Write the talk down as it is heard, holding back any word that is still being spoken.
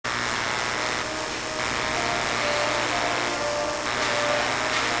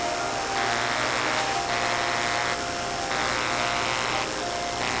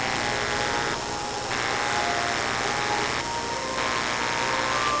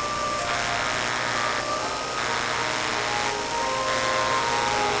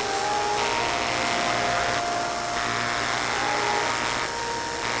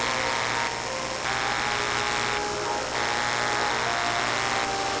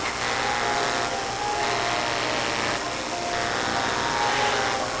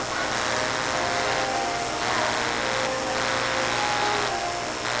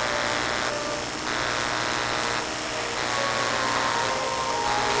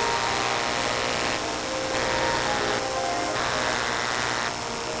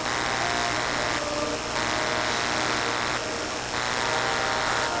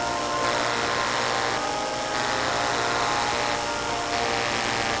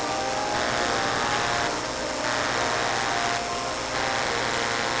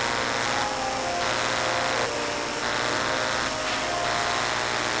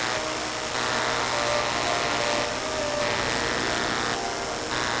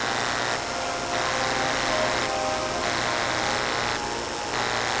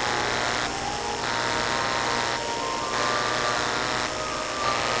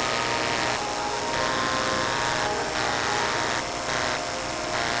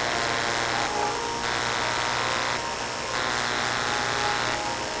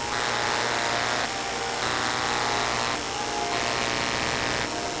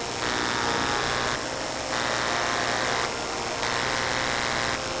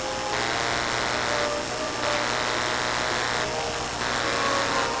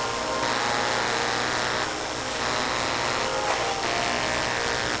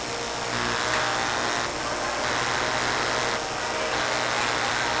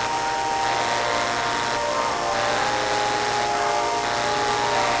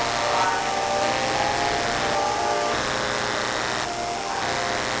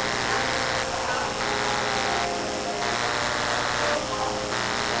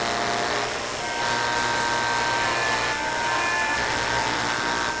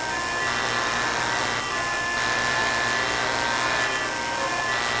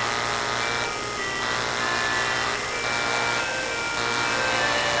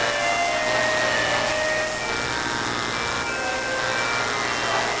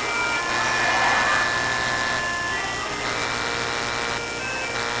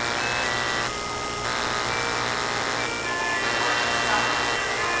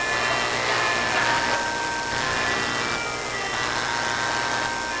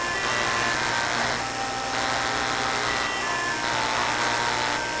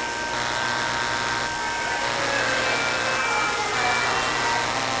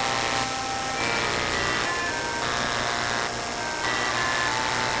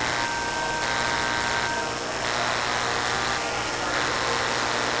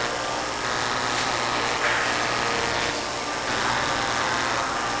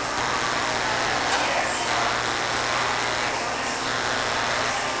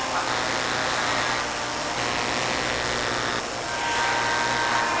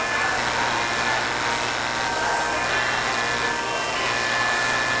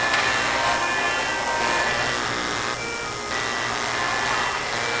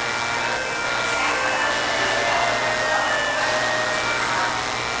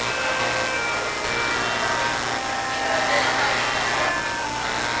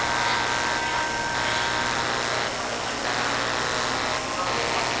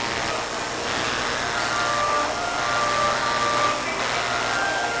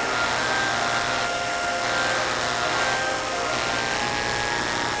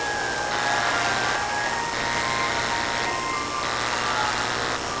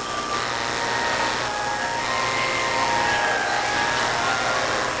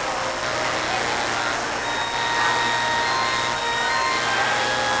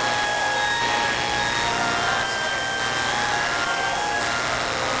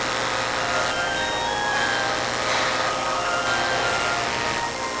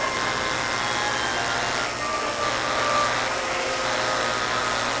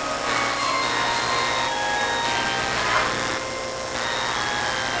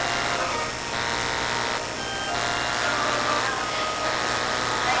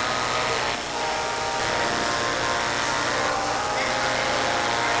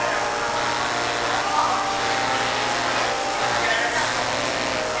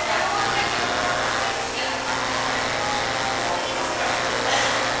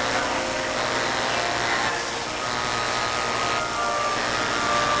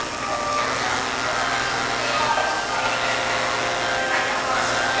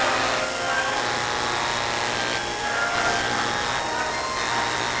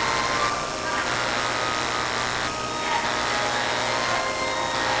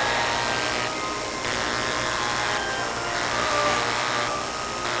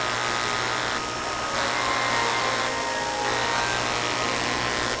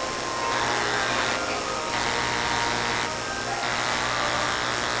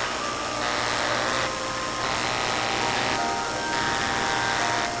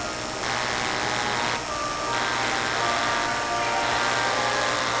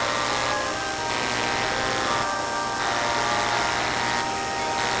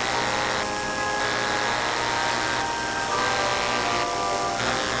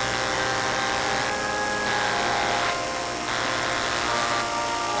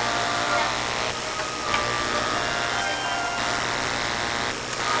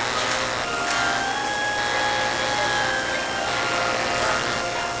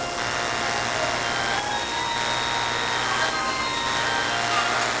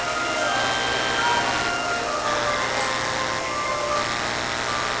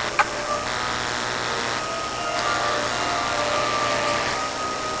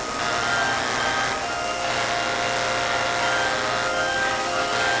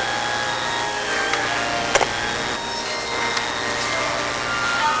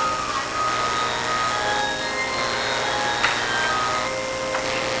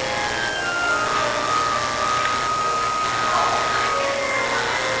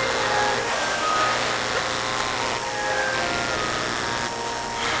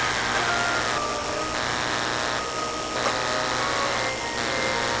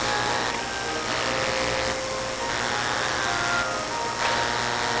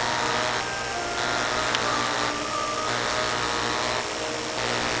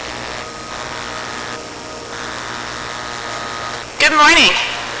Good morning.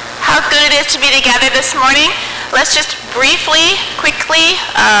 How good it is to be together this morning. Let's just briefly, quickly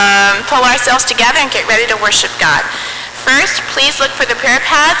pull ourselves together and get ready to worship God. First, please look for the prayer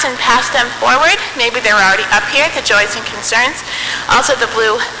pads and pass them forward. Maybe they're already up here, the joys and concerns. Also the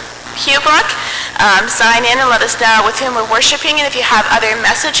blue pew book. Sign in and let us know with whom we're worshiping. And if you have other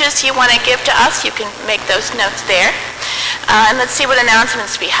messages you want to give to us, you can make those notes there. And let's see what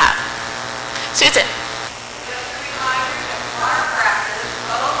announcements we have. Susan.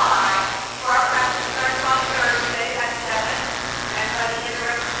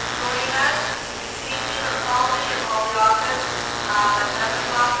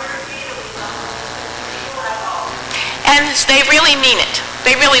 And they really mean it.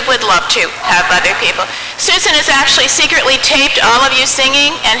 They really would love to have other people. Susan has actually secretly taped all of you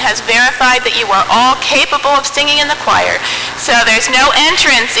singing and has verified that you are all capable of singing in the choir. So there's no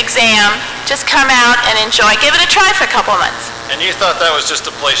entrance exam. Just come out and enjoy. Give it a try for a couple of months. And you thought that was just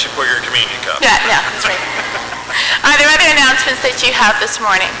a place you put your communion cup? Yeah, no, that's right. Are there other announcements that you have this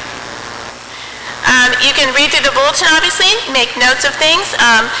morning? You can read through the bulletin, obviously, make notes of things.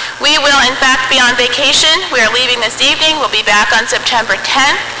 We will, in fact, be on vacation. We are leaving this evening. We'll be back on September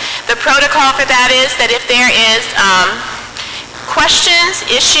 10th. The protocol for that is that if there is questions,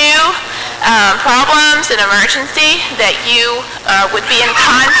 problems, an emergency, that you would be in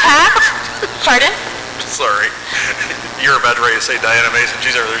contact. Pardon? Sorry. You're about ready to say Diana Mason.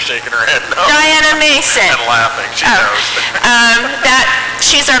 She's over there shaking her head. No. Diana Mason. And laughing. She knows.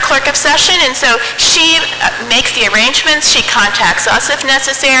 She's our clerk of session, and so she makes the arrangements. She contacts us if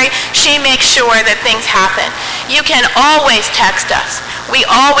necessary. She makes sure that things happen. You can always text us. We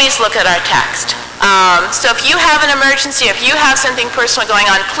always look at our text. So if you have an emergency, if you have something personal going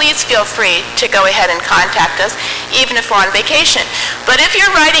on, please feel free to go ahead and contact us, even if we're on vacation. But if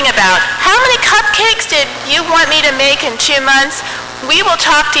you're writing about how many cupcakes did you want me to make in 2 months, we will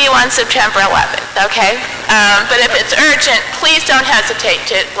talk to you on September 11th, okay? But if it's urgent, please don't hesitate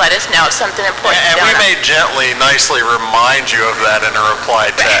to let us know something important. And we may gently, nicely remind you of that in a reply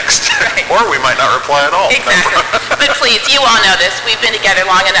text. Right. Or we might not reply at all. Exactly. But please, you all know this. We've been together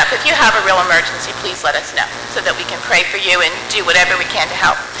long enough. If you have a real emergency, please let us know so that we can pray for you and do whatever we can to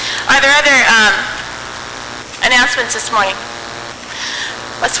help. Are there other announcements this morning?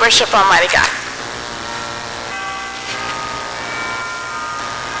 Let's worship Almighty God.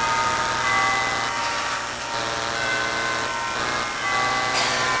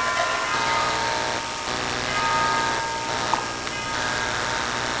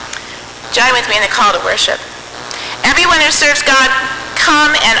 Join with me in the call to worship. Everyone who serves God,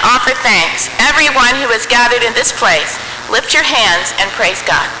 come and offer thanks. Everyone who is gathered in this place, lift your hands and praise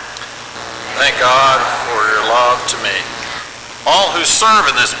God. Thank God for your love to me. All who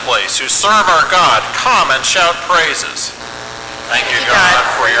serve in this place, who serve our God, come and shout praises. Thank you, God,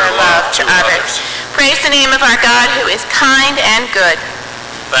 for your love to others. Praise the name of our God who is kind and good.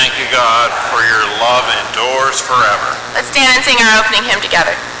 Thank you, God, for your love endures forever. Let's stand and sing our opening hymn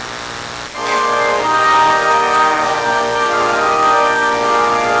together.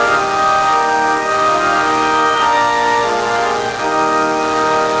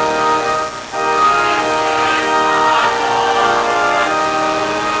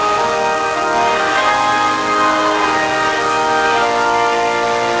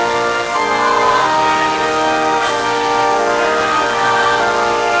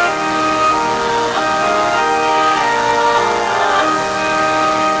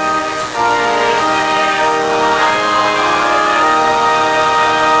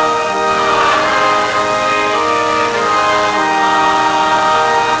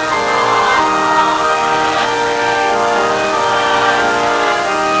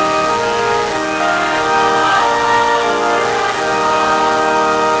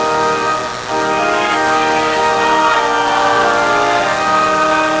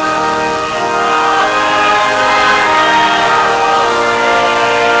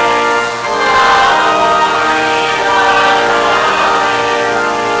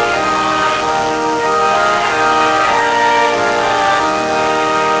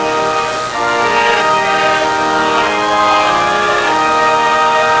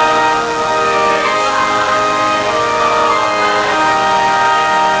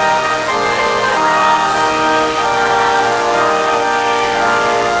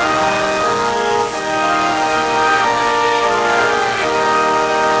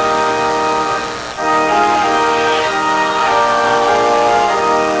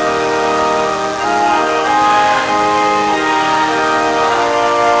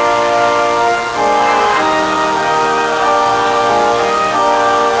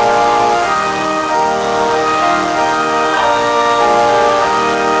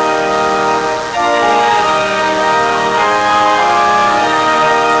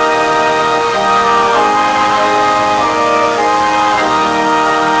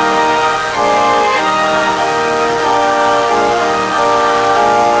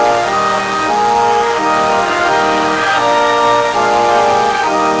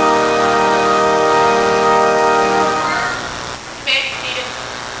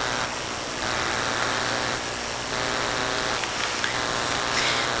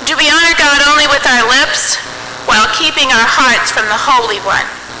 our lips while keeping our hearts from the Holy One?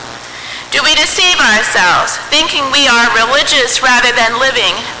 Do we deceive ourselves, thinking we are religious rather than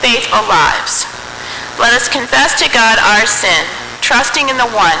living faithful lives? Let us confess to God our sin, trusting in the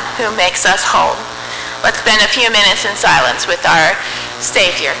one who makes us whole. Let's spend a few minutes in silence with our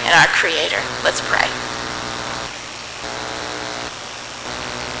Savior and our Creator. Let's pray.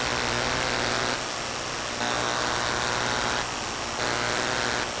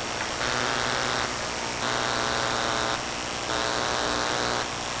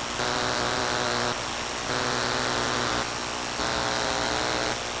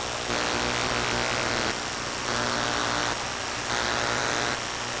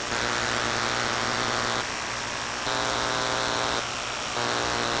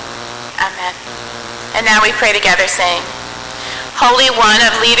 Amen. And now we pray together saying, Holy One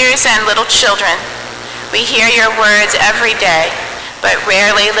of leaders and little children, we hear your words every day, but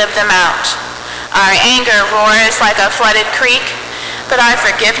rarely live them out. Our anger roars like a flooded creek, but our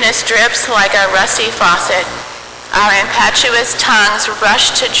forgiveness drips like a rusty faucet. Our impetuous tongues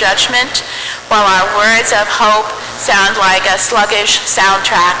rush to judgment, while our words of hope sound like a sluggish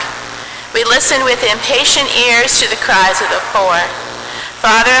soundtrack. We listen with impatient ears to the cries of the poor.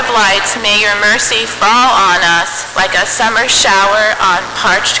 Father of lights, may your mercy fall on us like a summer shower on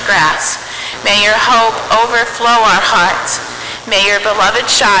parched grass. May your hope overflow our hearts. May your beloved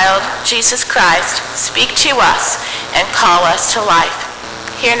child, Jesus Christ, speak to us and call us to life.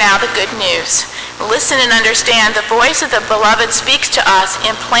 Hear now the good news. Listen and understand the voice of the beloved speaks to us,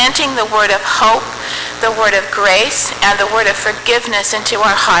 implanting the word of hope, the word of grace, and the word of forgiveness into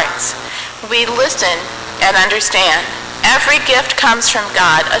our hearts. We listen and understand. Every gift comes from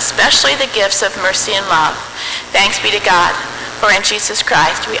God, especially the gifts of mercy and love. Thanks be to God, for in Jesus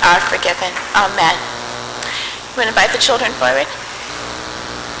Christ we are forgiven. Amen. You want to invite the children forward?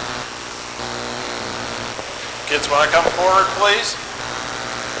 Kids want to come forward, please?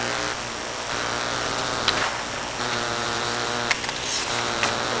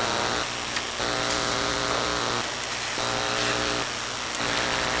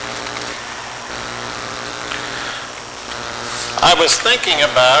 I was thinking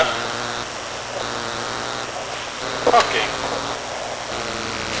about cooking.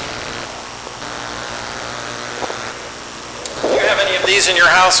 Do you have any of these in your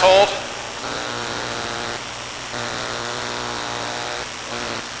household?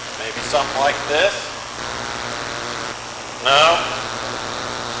 Maybe something like this? No?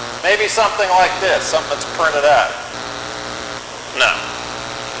 Maybe something like this, something that's printed out? No.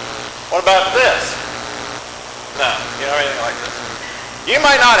 What about this? No, you don't have anything like this. You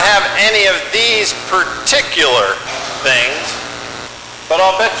might not have any of these particular things, but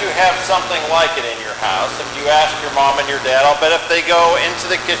I'll bet you have something like it in your house. If you ask your mom and your dad, I'll bet if they go into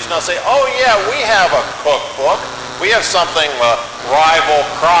the kitchen, they'll say, oh yeah, we have a cookbook. We have something, rival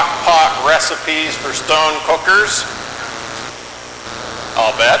crock pot recipes for stone cookers.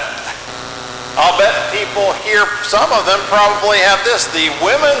 I'll bet people here, some of them probably have this, the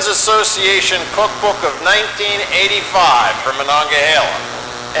Women's Association Cookbook of 1985 from Monongahela.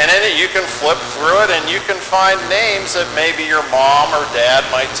 And in it you can flip through it and you can find names that maybe your mom or dad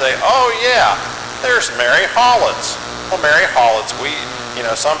might say, oh yeah, there's Mary Hollins. Well, Mary Hollins,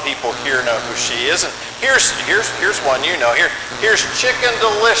 some people here know who she is. And here's one you know. Here's Chicken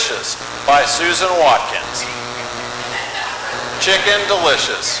Delicious by Susan Watkins. Chicken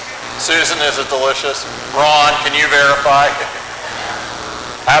Delicious. Susan, is it delicious? Ron, can you verify?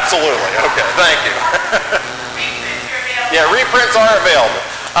 Absolutely. Okay, thank you. Yeah, reprints are available.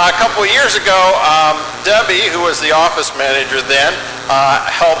 A couple of years ago, Debbie, who was the office manager then,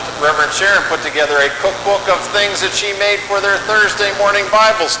 helped Reverend Sharon put together a cookbook of things that she made for their Thursday morning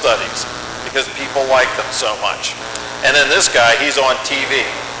Bible studies because people like them so much. And then this guy, he's on TV.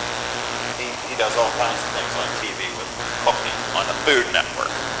 He does all kinds of things on TV with cooking on the Food Network.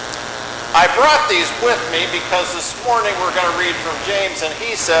 I brought these with me because this morning we're going to read from James, and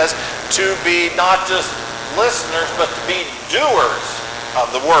he says to be not just listeners, but to be doers of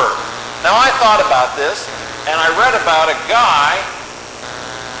the word. Now I thought about this, and I read about a guy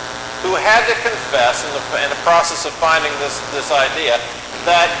who had to confess in the process of finding this idea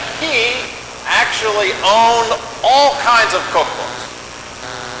that he actually owned all kinds of cookbooks.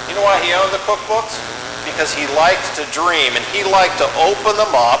 You know why he owned the cookbooks? Because he liked to dream, and he liked to open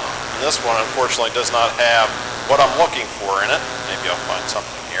them up. This one, unfortunately, does not have what I'm looking for in it. Maybe I'll find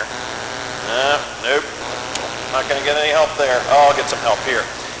something here. Nope. Not going to get any help there. Oh, I'll get some help here.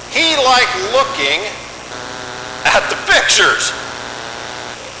 He liked looking at the pictures.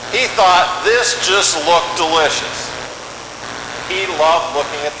 He thought this just looked delicious. He loved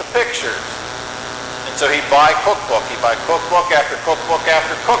looking at the pictures. so he'd buy cookbook. He'd buy cookbook after cookbook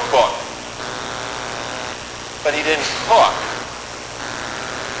after cookbook. But he didn't cook.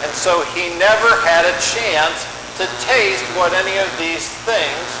 And so he never had a chance to taste what any of these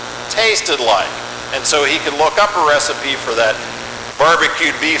things tasted like. And so he could look up a recipe for that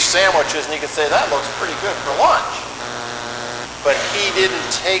barbecued beef sandwiches and he could say, that looks pretty good for lunch. But he didn't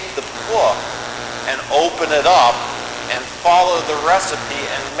take the book and open it up and follow the recipe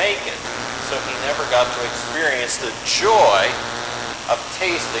and make it. So he never got to experience the joy of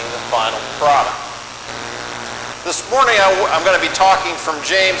tasting the final product. This morning I'm going to be talking from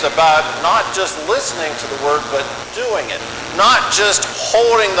James about not just listening to the Word, but doing it. Not just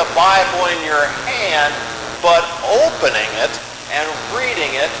holding the Bible in your hand, but opening it and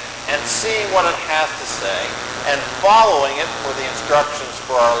reading it and seeing what it has to say and following it for the instructions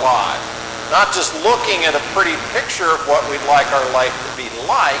for our lives. Not just looking at a pretty picture of what we'd like our life to be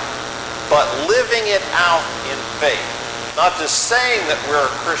like, but living it out in faith. Not just saying that we're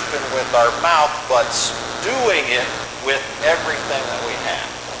a Christian with our mouth, but doing it with everything that we have.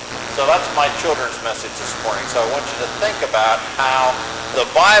 So that's my children's message this morning. So I want you to think about how the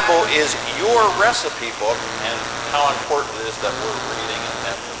Bible is your recipe book and how important it is that we're reading it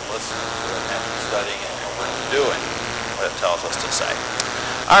and we're listening to it and we're studying it and we're doing what it tells us to say.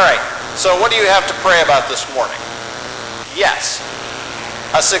 All right, so what do you have to pray about this morning? Yes,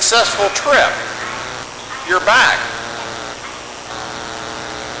 a successful trip. You're back.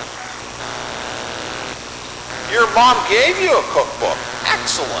 Your mom gave you a cookbook.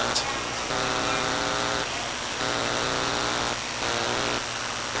 Excellent.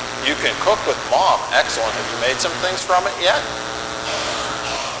 You can cook with mom. Excellent. Have you made some things from it yet?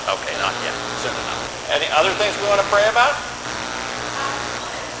 Okay, not yet. Soon enough. Any other things we want to pray about?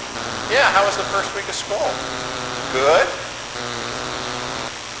 Yeah, how was the first week of school? Good?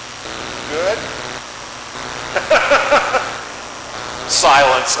 Good?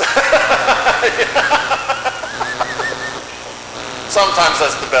 Silence. Sometimes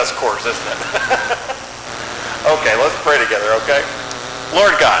that's the best course, isn't it? Okay, let's pray together, okay?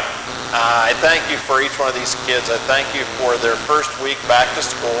 Lord God, I thank you for each one of these kids. I thank you for their first week back to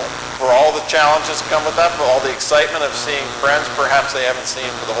school, for all the challenges that come with that, for all the excitement of seeing friends perhaps they haven't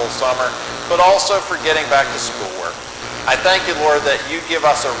seen for the whole summer, but also for getting back to schoolwork. I thank you, Lord, that you give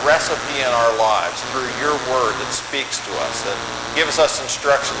us a recipe in our lives through your word that speaks to us, that gives us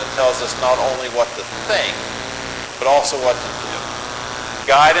instruction that tells us not only what to think, but also what to do.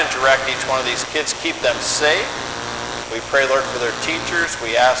 Guide and direct each one of these kids. Keep them safe. We pray, Lord, for their teachers.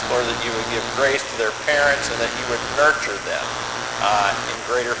 We ask, Lord, that you would give grace to their parents and that you would nurture them in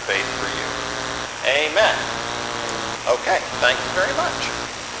greater faith for you. Amen. Okay, thank you very much.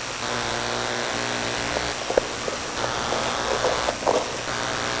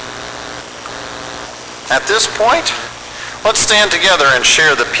 At this point, let's stand together and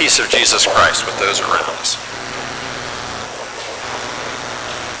share the peace of Jesus Christ with those around us.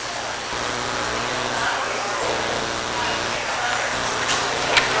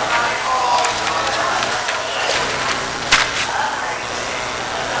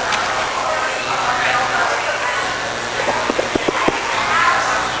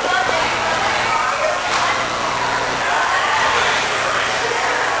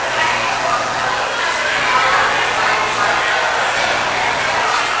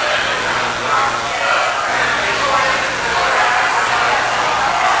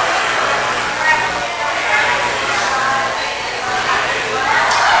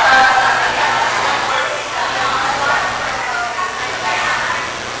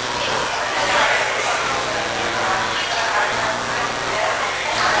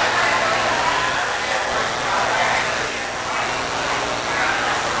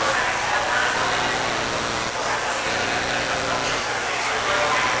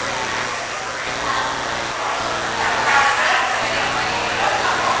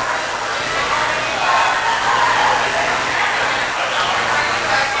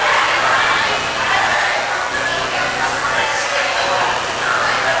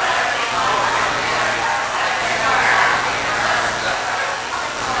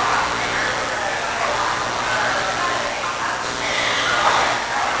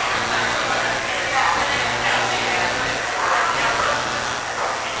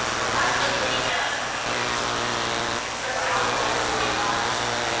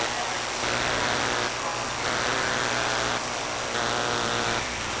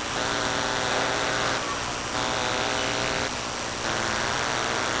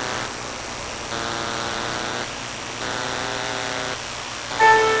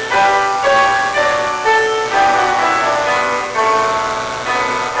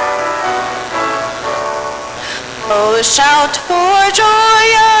 shout for joy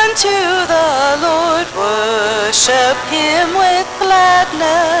unto the Lord, worship him with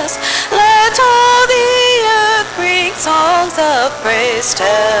gladness. Let all the earth bring songs of praise,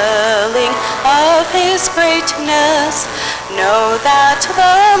 telling of his greatness. Know that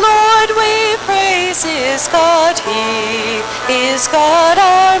the Lord we praise is God. He is God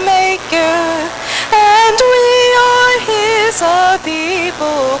our Maker, and we are his, a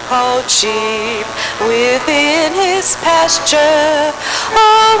people called sheep within his pasture.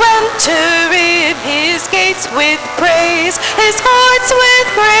 Oh, enter in his gates with praise, his courts with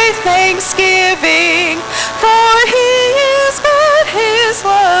great thanksgiving. For he is good, his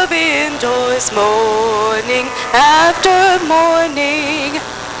love endures morning after morning.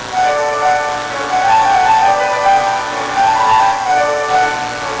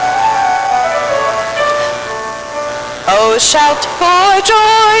 Oh, shout for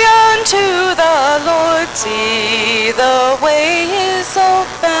joy unto the Lord. See, the way is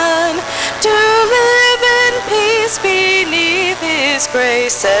open to live in peace beneath his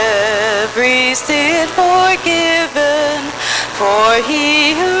grace, every sin forgiven. For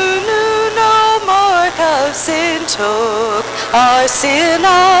he who knew no mark of sin took our sin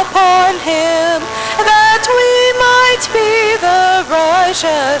upon him, that we might be the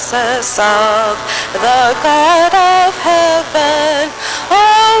righteousness of the God of heaven.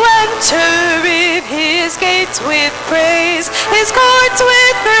 Oh, enter in his gates with praise, his courts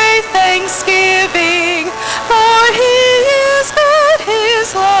with great thanksgiving. For he is good,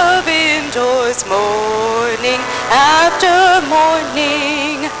 his love endures morning after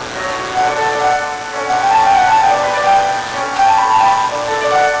morning.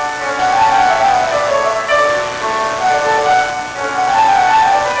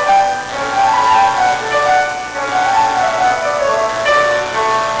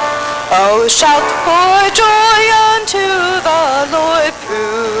 Oh, shout for joy unto the Lord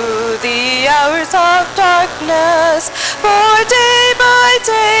through the hours of darkness. For day by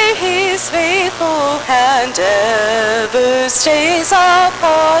day his faithful hand ever stays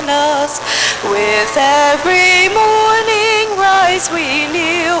upon us. With every morning rise we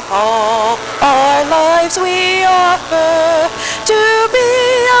kneel, all our lives we offer to be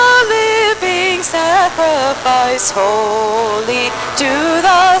a living sacrifice, holy to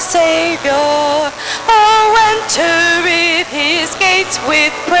the Savior. Oh, enter in his gates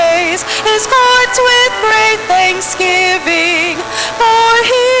with praise, his courts with great thanksgiving. For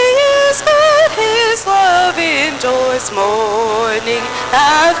he is good, his love endures morning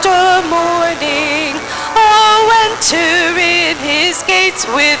after morning. Oh, enter in his gates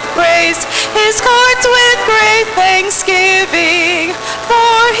with praise, his courts with great thanksgiving.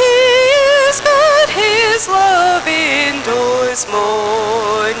 For he is good, his love endures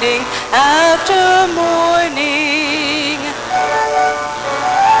morning after morning.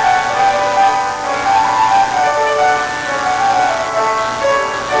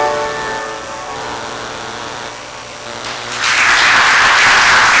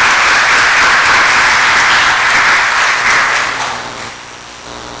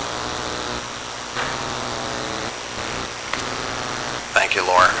 Thank you,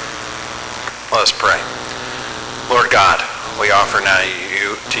 Laura. Let us pray. Lord God, we offer now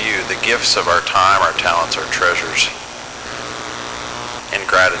to you the gifts of our time, our talents, our treasures, in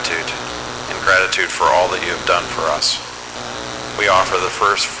gratitude for all that you have done for us. We offer the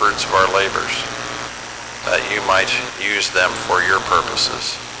first fruits of our labors, that you might use them for your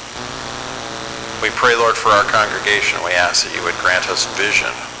purposes. We pray, Lord, for our congregation. We ask that you would grant us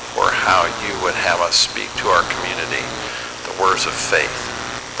vision for how you would have us speak to our community the words of faith,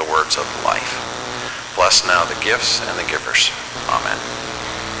 the words of life. Bless now the gifts and the givers. Amen.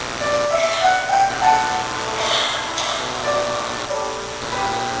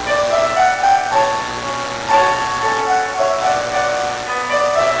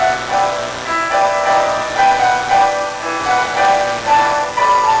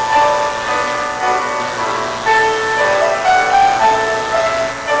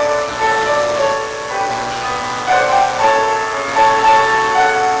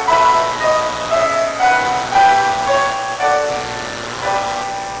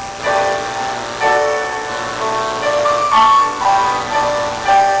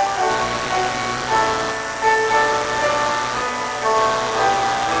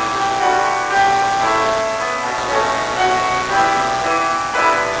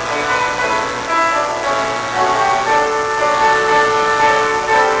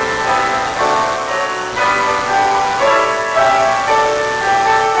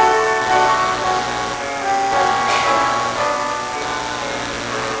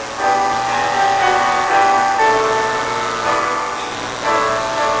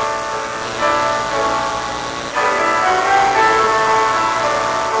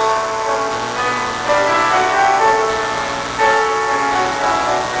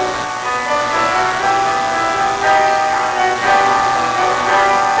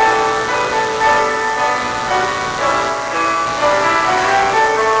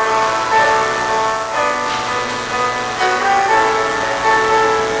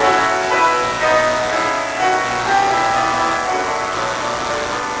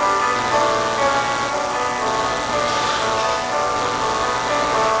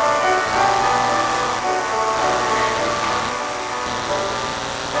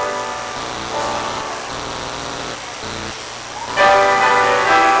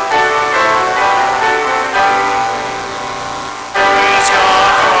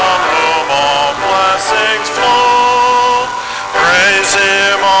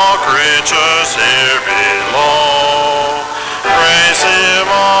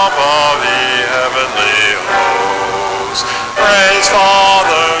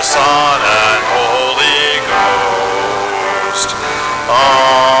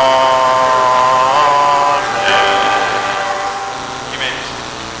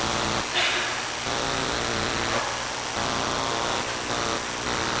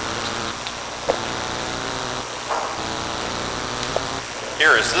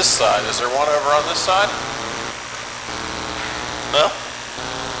 Here is this side. Is there one over on this side? No?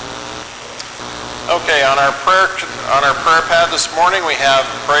 Okay, on our prayer pad this morning we have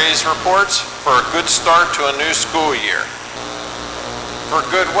praise reports for a good start to a new school year. For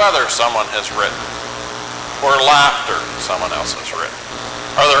good weather, someone has written. For laughter, someone else has written.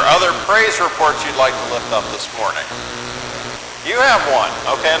 Are there other praise reports you'd like to lift up this morning? You have one.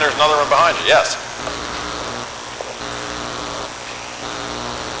 Okay, and there's another one behind you. Yes.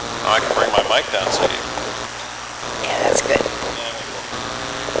 Oh, I can bring my mic down so you... Yeah, that's good.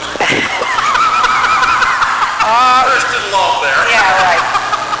 Christian love there. Yeah, right.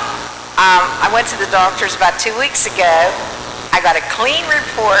 I went to the doctor's about 2 weeks ago. I got a clean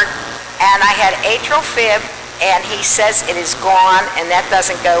report, and I had atrial fib, and he says it is gone, and that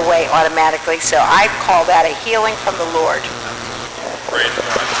doesn't go away automatically. So I call that a healing from the Lord. Praise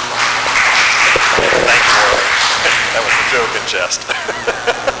God. Thank you, Lord. That was a joke in jest.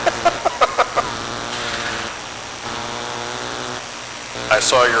 I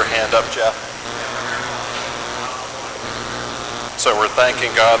saw your hand up, Jeff. So we're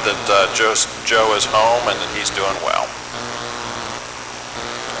thanking God that Joe is home and that he's doing well.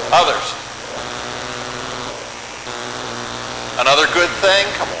 Others? Another good thing?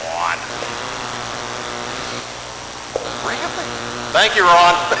 Come on. Really? Thank you,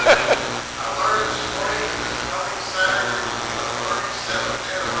 Ron.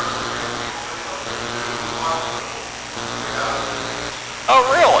 Oh,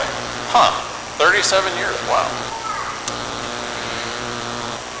 really? Huh. 37 years. Wow.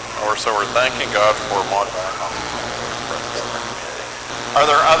 So we're thanking God for Maud back home. Are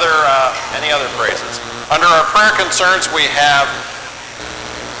there any other praises? Under our prayer concerns, we have...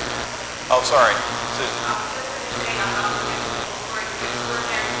 Oh, sorry. Susan.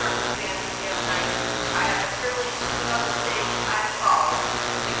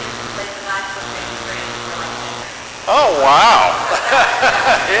 Oh, wow.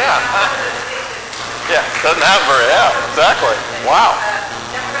 Yeah. Yeah, doesn't happen very, yeah, exactly. Wow.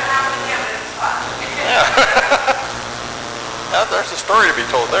 Yeah. Yeah, there's a story to be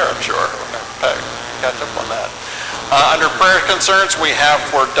told there, I'm sure. We'll catch up on that. Under prayer concerns, we have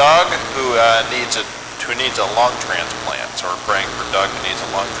for Doug, who needs a lung transplant. So we're praying for Doug, who needs a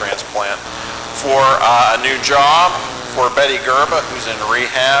lung transplant. For a new job, for Betty Gerba, who's in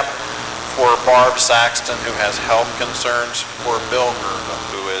rehab. For Barb Saxton, who has health concerns. For Bill Gerba,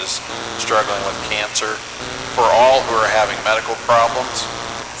 who is struggling with cancer. For all who are having medical problems.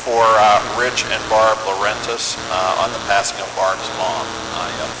 For Rich and Barb Laurentis on the passing of Barb's mom.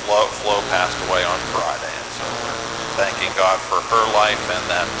 Flo passed away on Friday, and so we're thanking God for her life and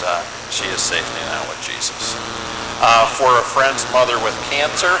that she is safely now with Jesus. For a friend's mother with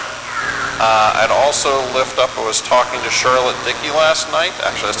cancer, I'd also lift up, I was talking to Charlotte Dickey last night.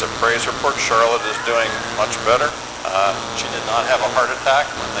 Actually, that's a praise report. Charlotte is doing much better. She did not have a heart attack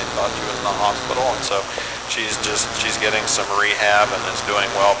when they thought she was in the hospital, and so she's getting some rehab and is doing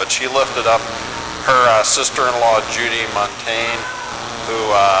well. But she lifted up her sister-in-law Judy Montaigne,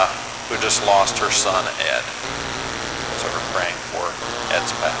 who just lost her son Ed. So we're praying for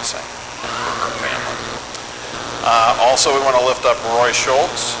Ed's passing and for her family. Also, we want to lift up Roy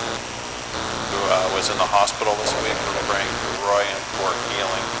Schultz, who was in the hospital this week. We're praying for Roy and for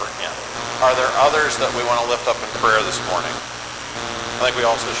healing for him. Are there others that we want to lift up in prayer this morning? I think we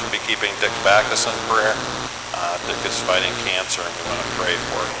also should be keeping Dick Backus in prayer. Dick is fighting cancer, and we want to pray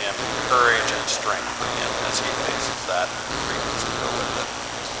for him, courage and strength for him as he faces that treatments to go with it.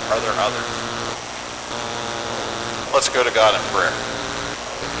 Are there others? Let's go to God in prayer.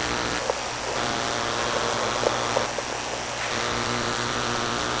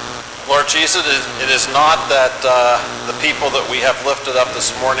 Lord Jesus, it is not that the people that we have lifted up this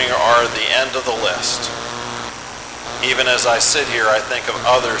morning are the end of the list. Even as I sit here, I think of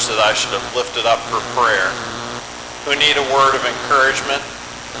others that I should have lifted up for prayer, who need a word of encouragement,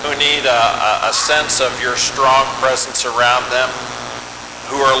 who need a sense of your strong presence around them,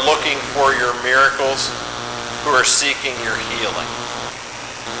 who are looking for your miracles, who are seeking your healing.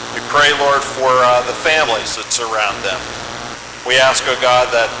 We pray, Lord, for the families that surround them. We ask, O God,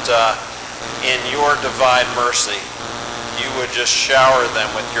 that in your divine mercy, you would just shower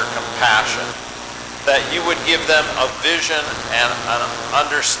them with your compassion, that you would give them a vision and an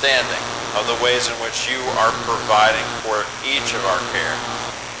understanding of the ways in which you are providing for each of our care.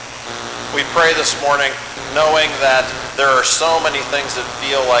 We pray this morning knowing that there are so many things that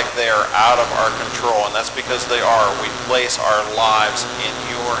feel like they are out of our control, and that's because they are. We place our lives in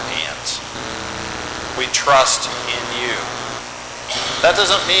your hands. We trust in you. That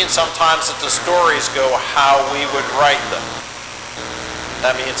doesn't mean sometimes that the stories go how we would write them.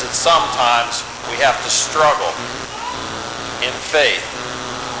 That means that sometimes we have to struggle in faith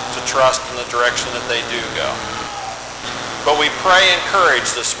to trust in the direction that they do go. But we pray in courage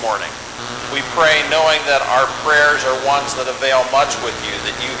this morning. We pray knowing that our prayers are ones that avail much with you,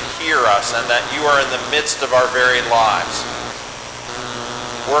 that you hear us, and that you are in the midst of our very lives,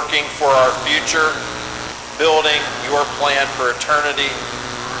 working for our future, building your plan for eternity,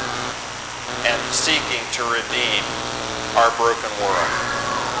 and seeking to redeem our broken world.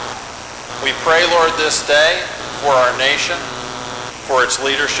 We pray, Lord, this day for our nation, for its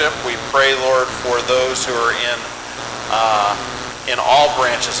leadership. We pray, Lord, for those who are in all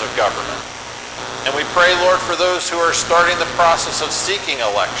branches of government. And we pray, Lord, for those who are starting the process of seeking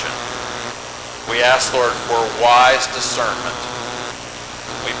election. We ask, Lord, for wise discernment.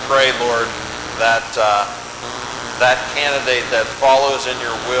 We pray, Lord, that that candidate that follows in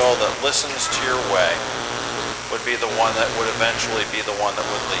your will, that listens to your way, would be the one that would eventually be the one that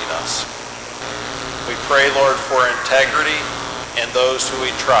would lead us. We pray, Lord, for integrity in those who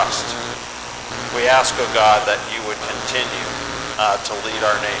we trust. We ask, O God, that you would continue to lead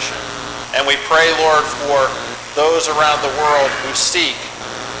our nation. And we pray, Lord, for those around the world who seek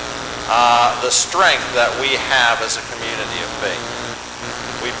the strength that we have as a community of faith.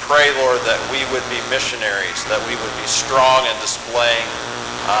 We pray, Lord, that we would be missionaries, that we would be strong in displaying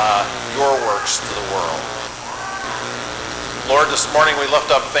your works to the world. Lord, this morning we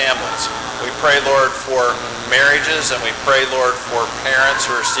lift up families. We pray, Lord, for marriages, and we pray, Lord, for parents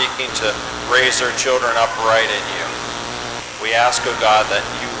who are seeking to raise their children upright in you. We ask, O God, that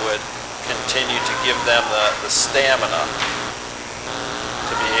you would continue to give them the stamina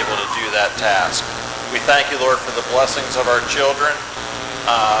to be able to do that task. We thank you, Lord, for the blessings of our children,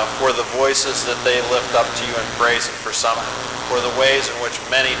 for the voices that they lift up to you in praise, and for the ways in which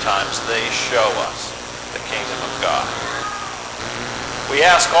many times they show us the kingdom of God. We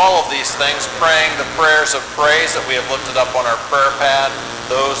ask all of these things, praying the prayers of praise that we have lifted up on our prayer pad,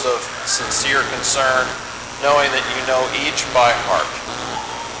 those of sincere concern, knowing that you know each by heart.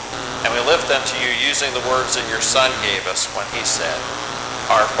 And we lift them to you using the words that your Son gave us when he said,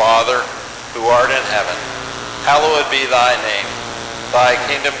 Our Father, who art in heaven, hallowed be thy name. Thy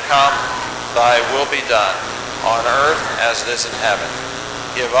kingdom come, thy will be done, on earth as it is in heaven.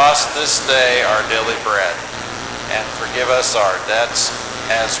 Give us this day our daily bread, and forgive us our debts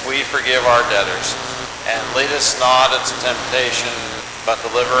as we forgive our debtors. And lead us not into temptation, but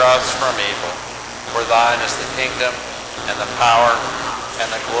deliver us from evil. For thine is the kingdom, and the power,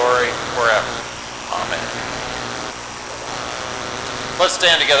 and the glory forever. Amen. Let's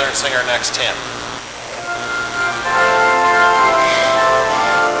stand together and sing our next hymn.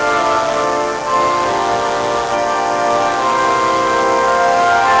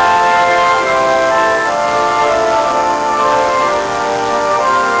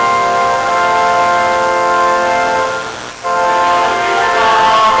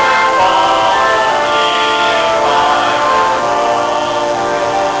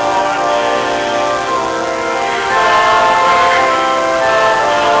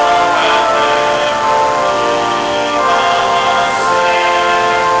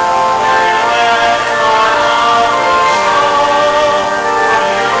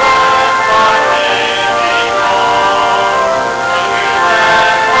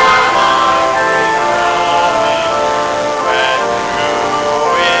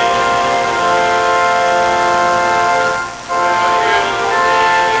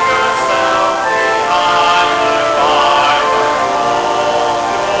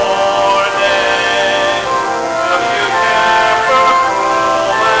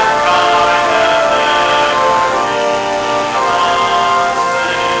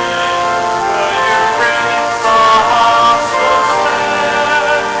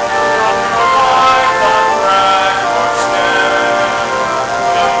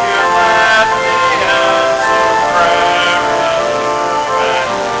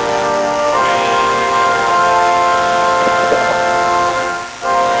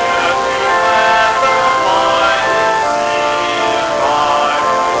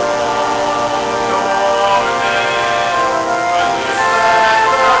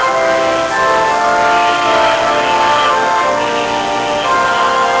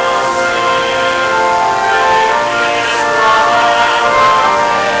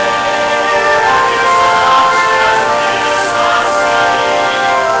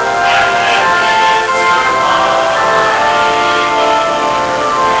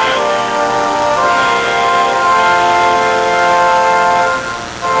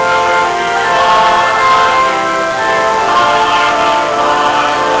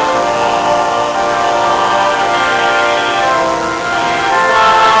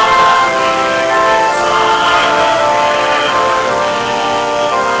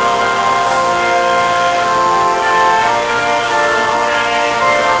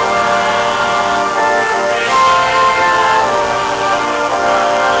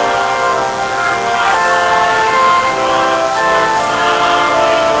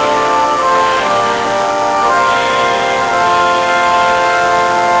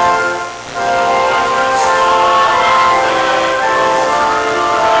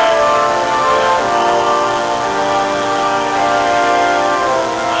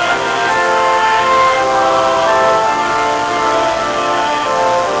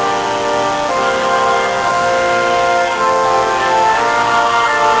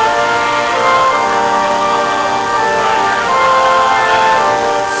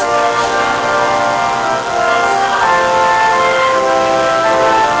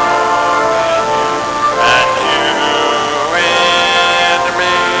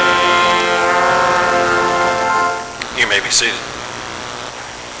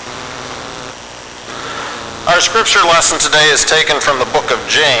 Our scripture lesson today is taken from the book of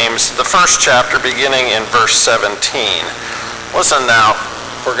James, the first chapter, beginning in verse 17. Listen now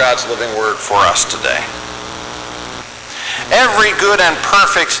for God's living word for us today. Every good and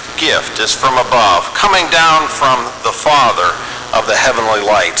perfect gift is from above, coming down from the Father of the heavenly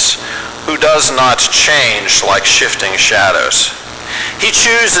lights, who does not change like shifting shadows. He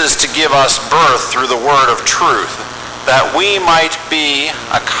chooses to give us birth through the word of truth, that we might be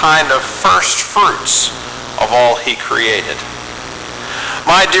a kind of first fruits of all he created.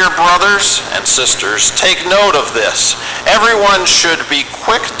 My dear brothers and sisters, take note of this. Everyone should be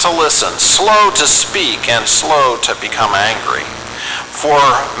quick to listen, slow to speak, and slow to become angry. For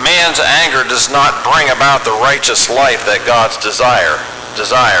man's anger does not bring about the righteous life that God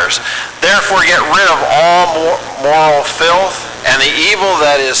desires. Therefore get rid of all moral filth and the evil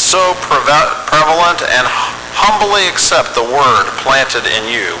that is so prevalent, and humbly accept the word planted in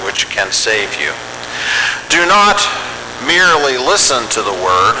you, which can save you. Do not merely listen to the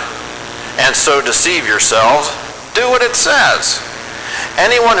word and so deceive yourselves. Do what it says.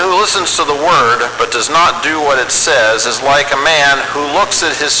 Anyone who listens to the word but does not do what it says is like a man who looks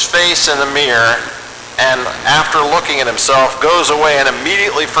at his face in the mirror and after looking at himself goes away and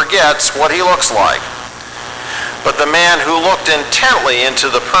immediately forgets what he looks like. But the man who looked intently into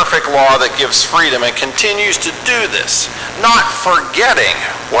the perfect law that gives freedom and continues to do this, not forgetting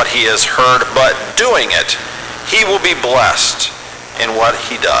what he has heard, but doing it, he will be blessed in what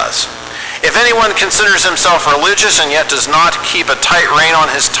he does. If anyone considers himself religious and yet does not keep a tight rein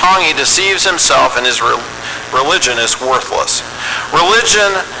on his tongue, he deceives himself and his religion is worthless. Religion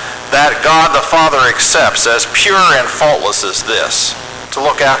that God the Father accepts as pure and faultless is this: to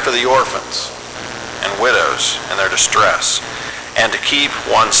look after the orphans and widows in their distress, and to keep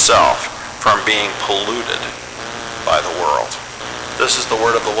oneself from being polluted by the world. This is the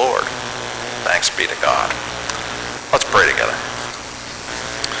word of the Lord. Thanks be to God. Let's pray together.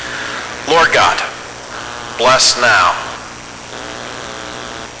 Lord God, bless now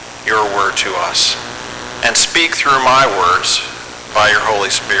your word to us, and speak through my words by your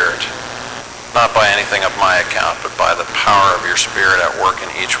Holy Spirit, not by anything of my account, but by the power of your Spirit at work in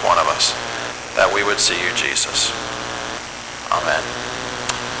each one of us, that we would see you, Jesus. Amen.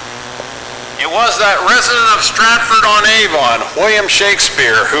 It was that resident of Stratford-on-Avon, William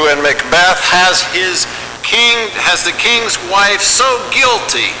Shakespeare, who in Macbeth has the king's wife so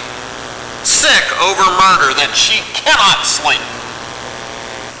guilty, sick over murder, that she cannot sleep.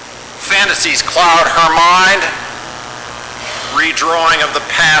 Fantasies cloud her mind. Redrawing of the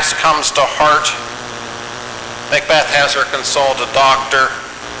past comes to heart. Macbeth has her consult a doctor.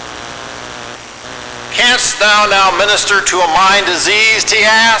 Canst thou now minister to a mind diseased, he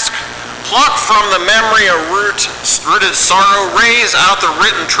asked? Pluck from the memory a rooted sorrow, raise out the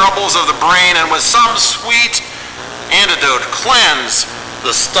written troubles of the brain, and with some sweet antidote cleanse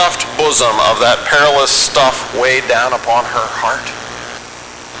the stuffed bosom of that perilous stuff weighed down upon her heart.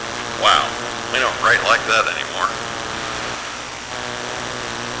 Wow, we don't write like that anymore.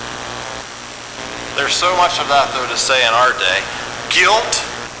 There's so much of that, though, to say in our day. Guilt,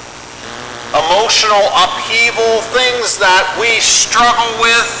 emotional upheaval, things that we struggle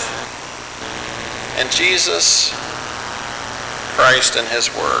with. And Jesus Christ in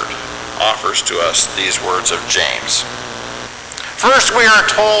his word offers to us these words of James. First, we are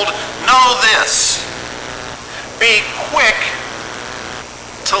told, know this: be quick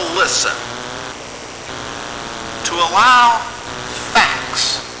to listen, to allow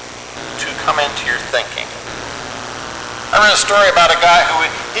facts to come into your thinking. I read a story about a guy who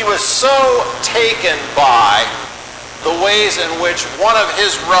he was so taken by the ways in which one of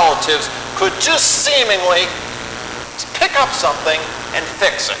his relatives could just seemingly pick up something and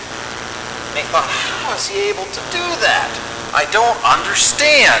fix it. And he thought, how is he able to do that? I don't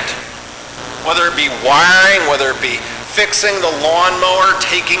understand. Whether it be wiring, whether it be fixing the lawnmower,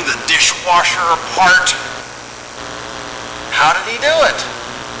 taking the dishwasher apart. How did he do it?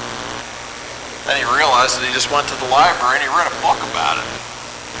 Then he realized that he just went to the library and he read a book about it.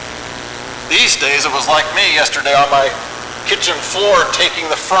 These days it was like me yesterday on my kitchen floor taking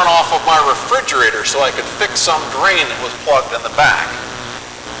the front off of my refrigerator so I could fix some drain that was plugged in the back.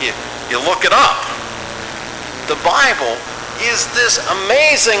 You look it up. The Bible is this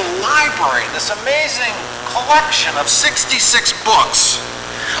amazing library, this amazing collection of 66 books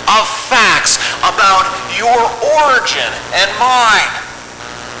of facts about your origin and mine.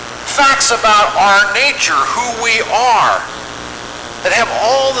 Facts about our nature, who we are, that have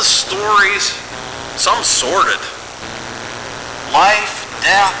all the stories, some sordid. Life,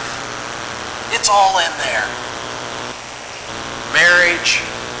 death, it's all in there. Marriage,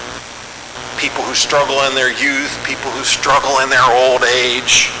 people who struggle in their youth, people who struggle in their old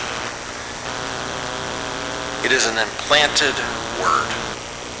age. It is an implanted word.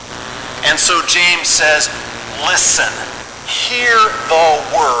 And so James says, listen, hear the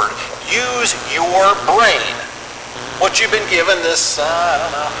word. Use your brain. What you've been given, this, I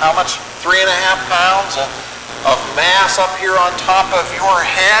don't know, how much, 3.5 pounds of mass up here on top of your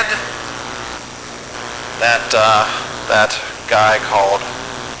head? That guy called,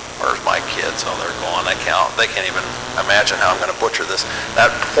 where's my kids? Oh, they're gone. They can't even imagine how I'm going to butcher this. That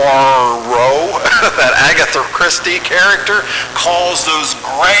Poirot, that Agatha Christie character, calls those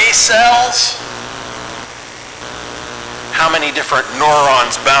gray cells. How many different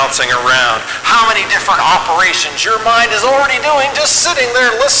neurons bouncing around? How many different operations your mind is already doing just sitting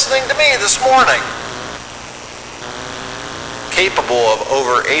there listening to me this morning? Capable of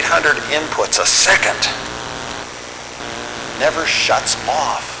over 800 inputs a second. Never shuts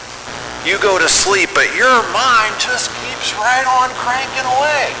off. You go to sleep, but your mind just keeps right on cranking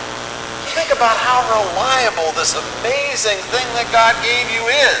away. Think about how reliable this amazing thing that God gave you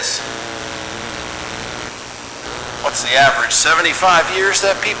is. What's the average? 75 years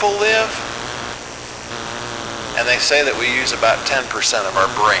that people live? And they say that we use about 10% of our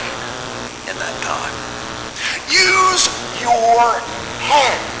brain in that time. Use your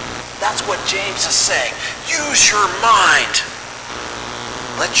head. That's what James is saying. Use your mind.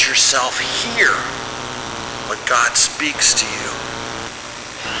 Let yourself hear what God speaks to you.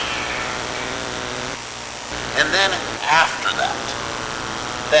 And then after that,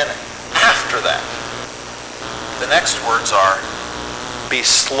 the next words are, be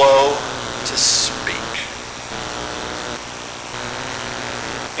slow to speak.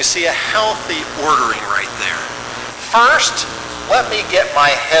 You see a healthy ordering right there. First, let me get my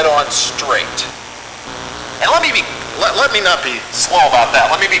head on straight. And let me not be slow about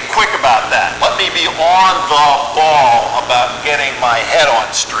that. Let me be quick about that. Let me be on the ball about getting my head on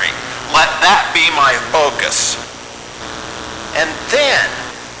straight. Let that be my focus. And then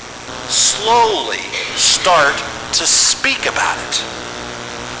slowly start to speak about it.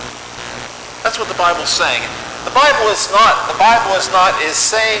 That's what the Bible's saying. The Bible is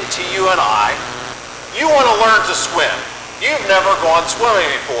saying to you and I, you want to learn to swim. You've never gone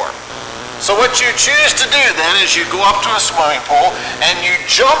swimming before. So what you choose to do then is you go up to a swimming pool and you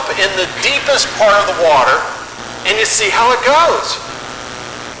jump in the deepest part of the water and you see how it goes.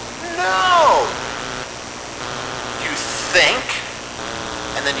 No. You think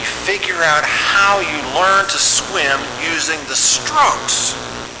and then you figure out how you learn to swim using the strokes.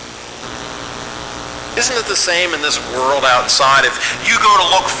 Isn't it the same in this world outside? If you go to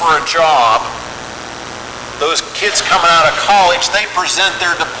look for a job, those kids coming out of college, they present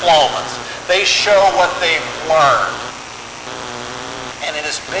their diplomas. They show what they've learned. And it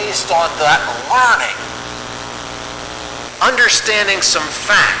is based on that learning. Understanding some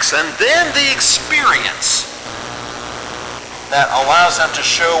facts and then the experience that allows them to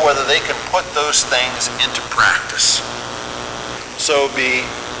show whether they can put those things into practice. So be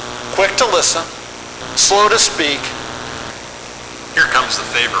quick to listen, slow to speak. Here comes the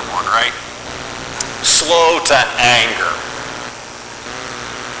favorite one, right? Slow to anger.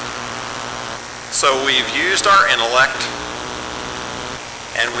 So we've used our intellect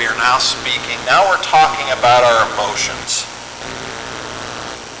and we are now speaking. Now we're talking about our emotions.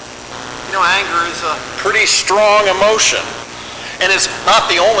 You know, anger is a pretty strong emotion. And it's not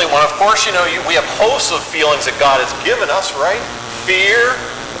the only one. Of course, you know, we have hosts of feelings that God has given us, right? Fear,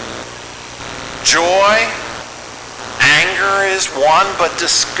 joy, anger is one, but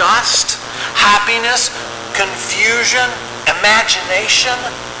disgust, happiness, confusion, imagination.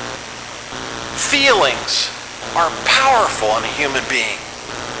 Feelings are powerful in a human being.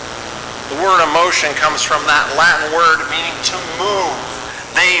 The word emotion comes from that Latin word meaning to move.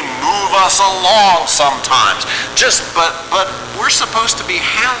 They move us along sometimes. But we're supposed to be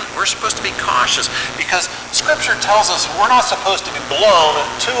cautious because Scripture tells us we're not supposed to be blown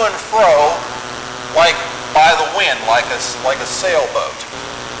to and fro like by the wind, like a sailboat.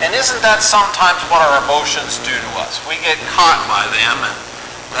 And isn't that sometimes what our emotions do to us? We get caught by them and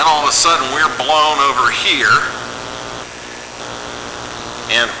then all of a sudden we're blown over here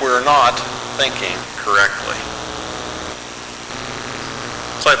and we're not thinking correctly.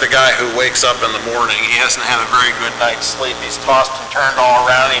 It's like the guy who wakes up in the morning, he hasn't had a very good night's sleep, he's tossed and turned all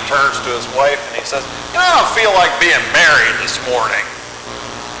around, he turns to his wife and he says, you know, I don't feel like being married this morning.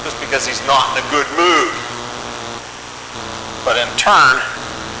 Just because he's not in a good mood. But in turn,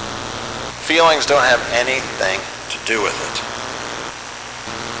 feelings don't have anything to do with it.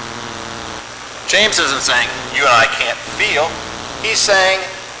 James isn't saying you and I can't feel. He's saying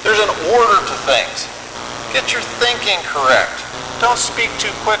There's an order to things. Get your thinking correct. Don't speak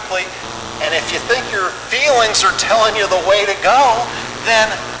too quickly. And if you think your feelings are telling you the way to go, then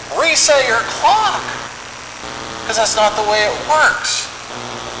reset your clock. Because that's not the way it works.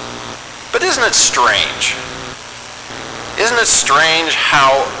 But isn't it strange? Isn't it strange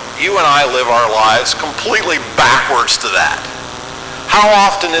how you and I live our lives completely backwards to that? How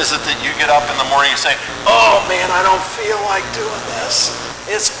often is it that you get up in the morning and say, oh man, I don't feel like doing this.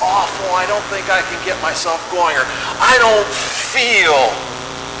 It's awful. I don't think I can get myself going. Or I don't feel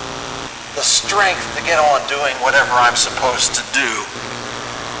the strength to get on doing whatever I'm supposed to do.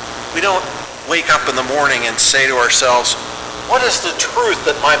 We don't wake up in the morning and say to ourselves, what is the truth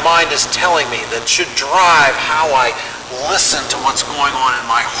that my mind is telling me that should drive how I listen to what's going on in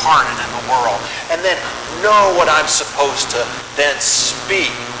my heart and in the world, and then know what I'm supposed to then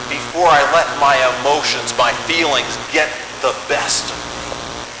speak before I let my emotions, my feelings get the best of me.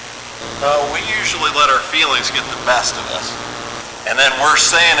 We usually let our feelings get the best of us, and then we're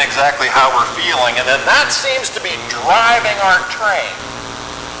saying exactly how we're feeling, and then that seems to be driving our train.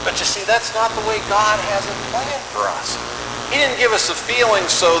 But you see, that's not the way God has it planned for us. He didn't give us the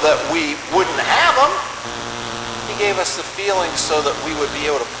feelings so that we wouldn't have them. He gave us the feelings so that we would be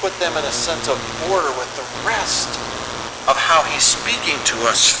able to put them in a sense of order with the rest of how he's speaking to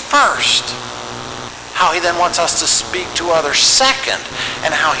us first. How he then wants us to speak to others second,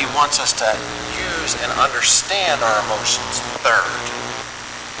 and how he wants us to use and understand our emotions third.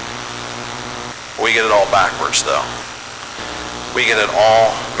 We get it all backwards, though. We get it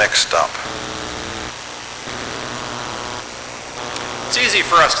all mixed up. It's easy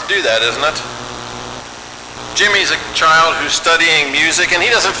for us to do that, isn't it? Jimmy's a child who's studying music, and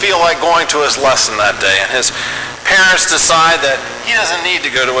he doesn't feel like going to his lesson that day. And his parents decide that he doesn't need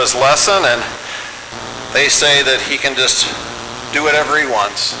to go to his lesson, and they say that he can just do whatever he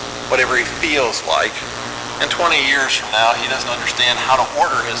wants, whatever he feels like. And 20 years from now, he doesn't understand how to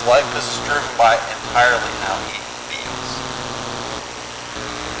order his life because it's driven by entirely how he feels,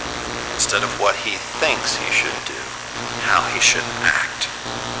 instead of what he thinks he should do, how he should act.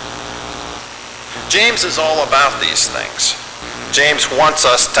 James is all about these things. James wants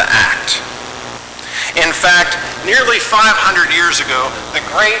us to act. In fact, nearly 500 years ago, the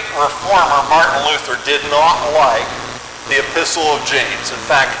great reformer Martin Luther did not like the Epistle of James. In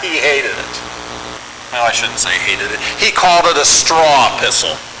fact, he hated it. Well, I shouldn't say hated it. He called it a straw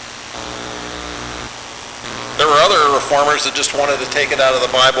epistle. There were other reformers that just wanted to take it out of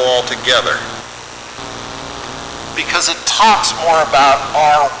the Bible altogether, because it talks more about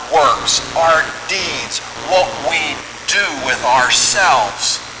our works, our deeds, what we do with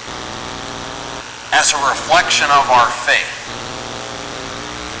ourselves as a reflection of our faith.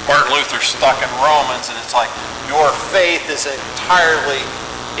 Martin Luther's stuck in Romans, and it's like, your faith is entirely,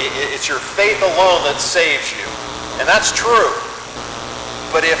 it's your faith alone that saves you. And that's true.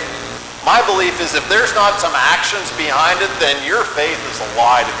 But my belief is if there's not some actions behind it, then your faith is a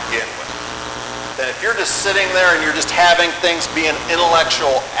lie to begin with. That if you're just sitting there and you're just having things be an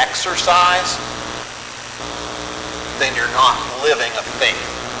intellectual exercise, then you're not living a faith.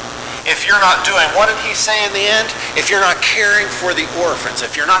 If you're not doing, what did he say in the end? If you're not caring for the orphans,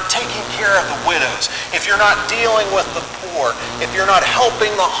 if you're not taking care of the widows, if you're not dealing with the poor, if you're not helping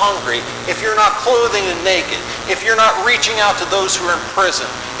the hungry, if you're not clothing the naked, if you're not reaching out to those who are in prison,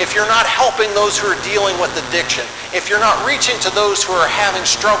 if you're not helping those who are dealing with addiction, if you're not reaching to those who are having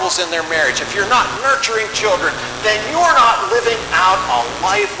struggles in their marriage, if you're not nurturing children, then you're not living out a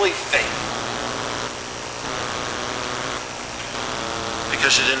lively faith.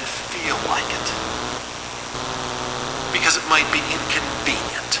 Because you didn't feel like it. Because it might be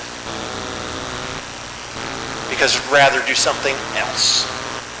inconvenient. Because you'd rather do something else.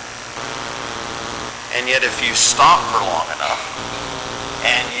 And yet if you stop for long enough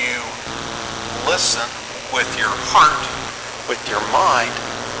and you listen with your heart, with your mind,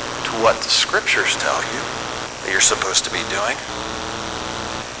 to what the scriptures tell you that you're supposed to be doing,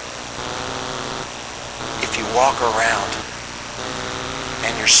 if you walk around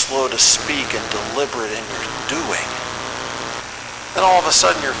and you're slow to speak and deliberate in your doing, then all of a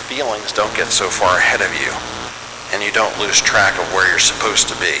sudden your feelings don't get so far ahead of you, and you don't lose track of where you're supposed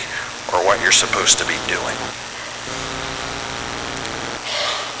to be or what you're supposed to be doing.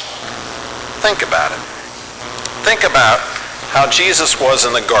 Think about it. Think about how Jesus was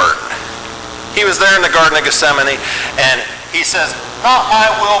in the garden. He was there in the Garden of Gethsemane, and he says, not my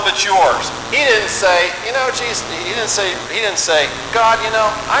will, but yours. He didn't say, Jesus, he didn't say, God,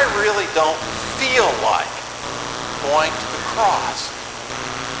 I really don't feel like going to the cross.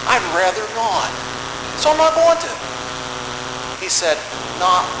 I'd rather not. So I'm not going to. He said,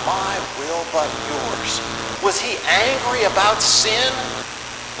 not my will, but yours. Was he angry about sin?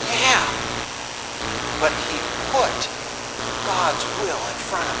 Yeah. But he put God's will in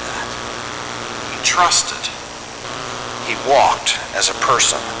front of that. He trusted. He walked as a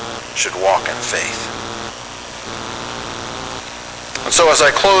person should walk in faith. And so as I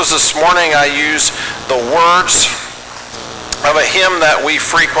close this morning, I use the words of a hymn that we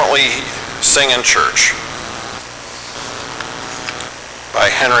frequently sing in church by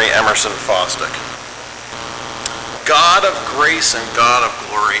Henry Emerson Fosdick. God of grace and God of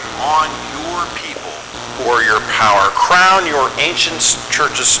glory, on your people pour your power. Crown your ancient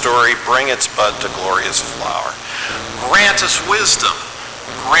church's story, bring its bud to glorious flower. Grant us wisdom,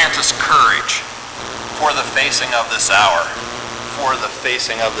 grant us courage for the facing of this hour. For the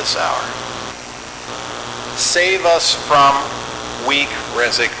facing of this hour. Save us from weak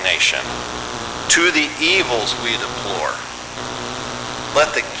resignation to the evils we deplore.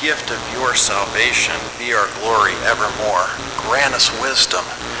 Let the gift of your salvation be our glory evermore. Grant us wisdom.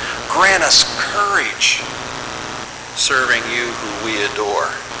 Grant us courage, serving you who we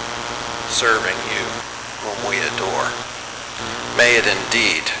adore. Serving you whom we adore. May it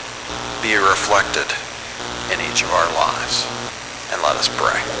indeed be reflected in each of our lives. And let us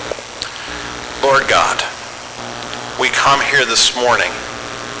pray. Lord God, we come here this morning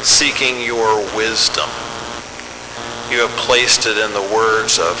seeking your wisdom. You have placed it in the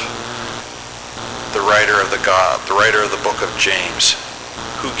words of the writer of the book of James,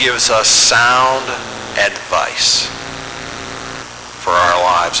 who gives us sound advice for our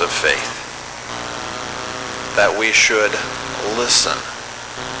lives of faith, that we should listen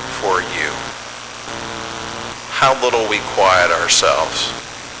for you. How little we quiet ourselves,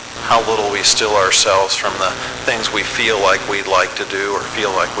 how little we still ourselves from the things we feel like we'd like to do or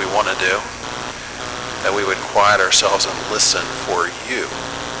feel like we want to do, that we would quiet ourselves and listen for you.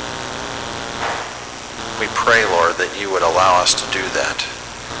 We pray, Lord, that you would allow us to do that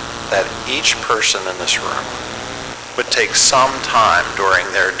each person in this room would take some time during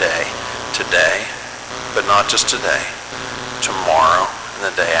their day, today, but not just today, tomorrow, and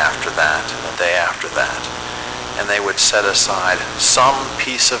the day after that, and the day after that, and they would set aside some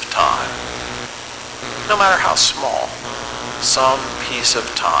piece of time, no matter how small, some piece of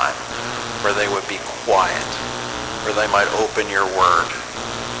time where they would be quiet, where they might open your word,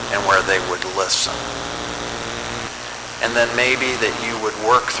 and where they would listen. And then maybe that you would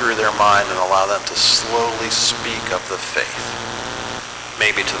work through their mind and allow them to slowly speak of the faith,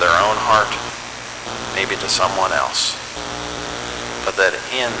 maybe to their own heart, maybe to someone else, but that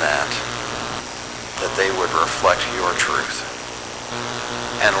in that they would reflect your truth.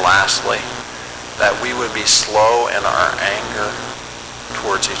 And lastly, that we would be slow in our anger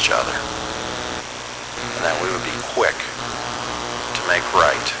towards each other, and that we would be quick to make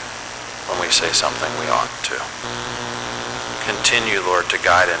right when we say something we oughtn't to. Continue, Lord, to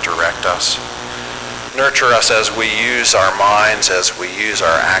guide and direct us. Nurture us as we use our minds, as we use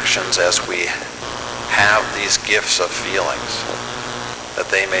our actions, as we have these gifts of feelings, that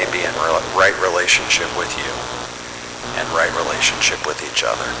they may be in right relationship with you and right relationship with each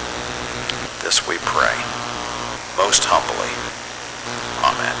other. This we pray, most humbly.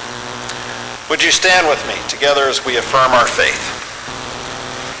 Amen. Would you stand with me together as we affirm our faith?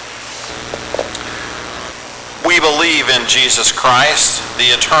 We believe in Jesus Christ,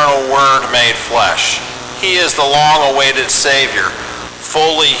 the eternal Word made flesh. He is the long-awaited Savior,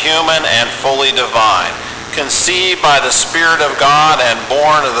 fully human and fully divine, conceived by the Spirit of God and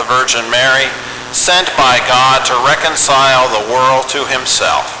born of the Virgin Mary, sent by God to reconcile the world to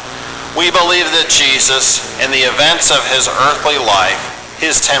himself. We believe that Jesus, in the events of his earthly life,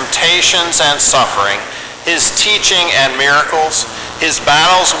 his temptations and suffering, his teaching and miracles, his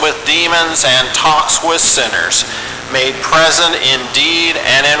battles with demons and talks with sinners, made present in deed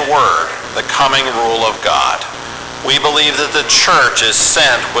and in word the coming rule of God. We believe that the church is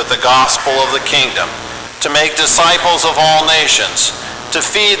sent with the gospel of the kingdom, to make disciples of all nations, to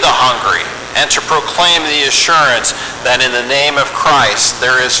feed the hungry, and to proclaim the assurance that in the name of Christ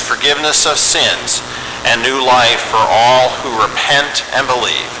there is forgiveness of sins and new life for all who repent and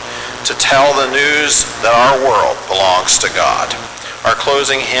believe, to tell the news that our world belongs to God. Our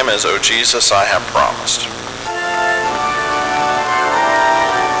closing hymn is, O Jesus, I Have Promised.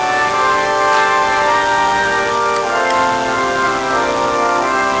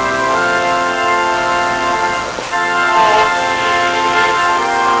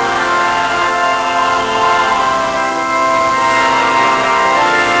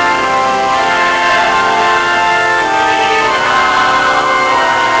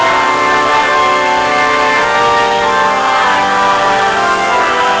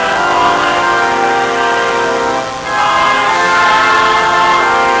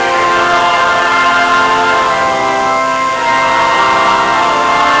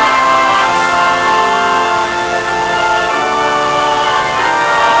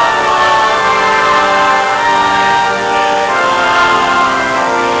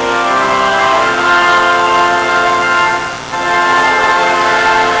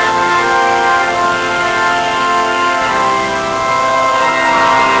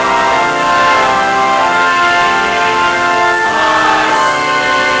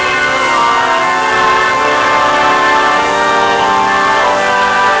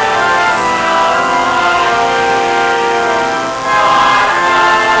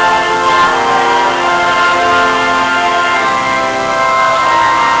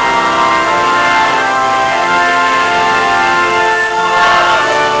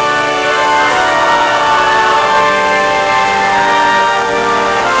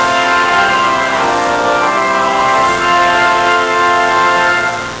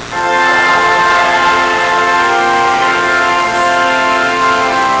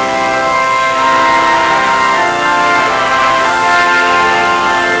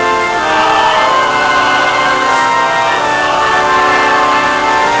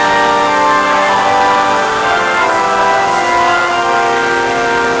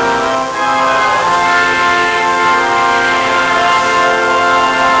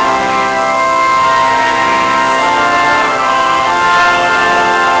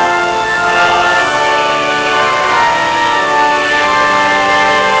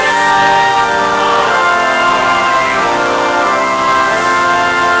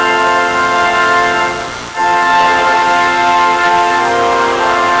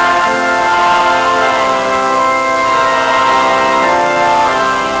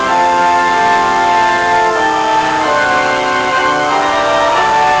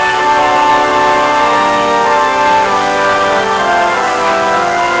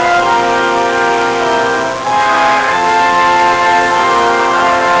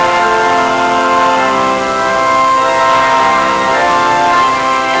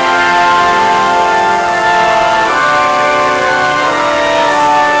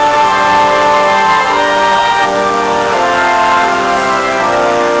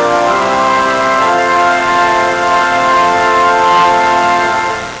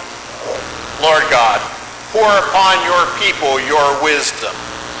 pour upon your people your wisdom,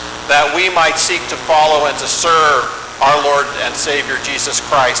 that we might seek to follow and to serve our Lord and Savior Jesus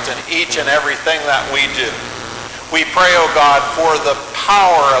Christ in each and everything that we do. We pray, O God, for the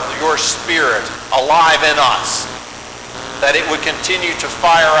power of your Spirit alive in us, that it would continue to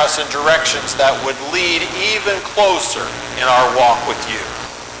fire us in directions that would lead even closer in our walk with you.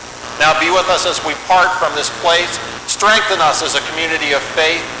 Now be with us as we part from this place. Strengthen us as a community of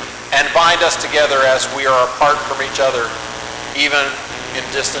faith and bind us together as we are apart from each other, even in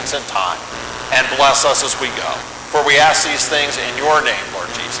distance and time. And bless us as we go. For we ask these things in your name, Lord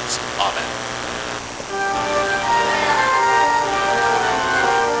Jesus. Amen.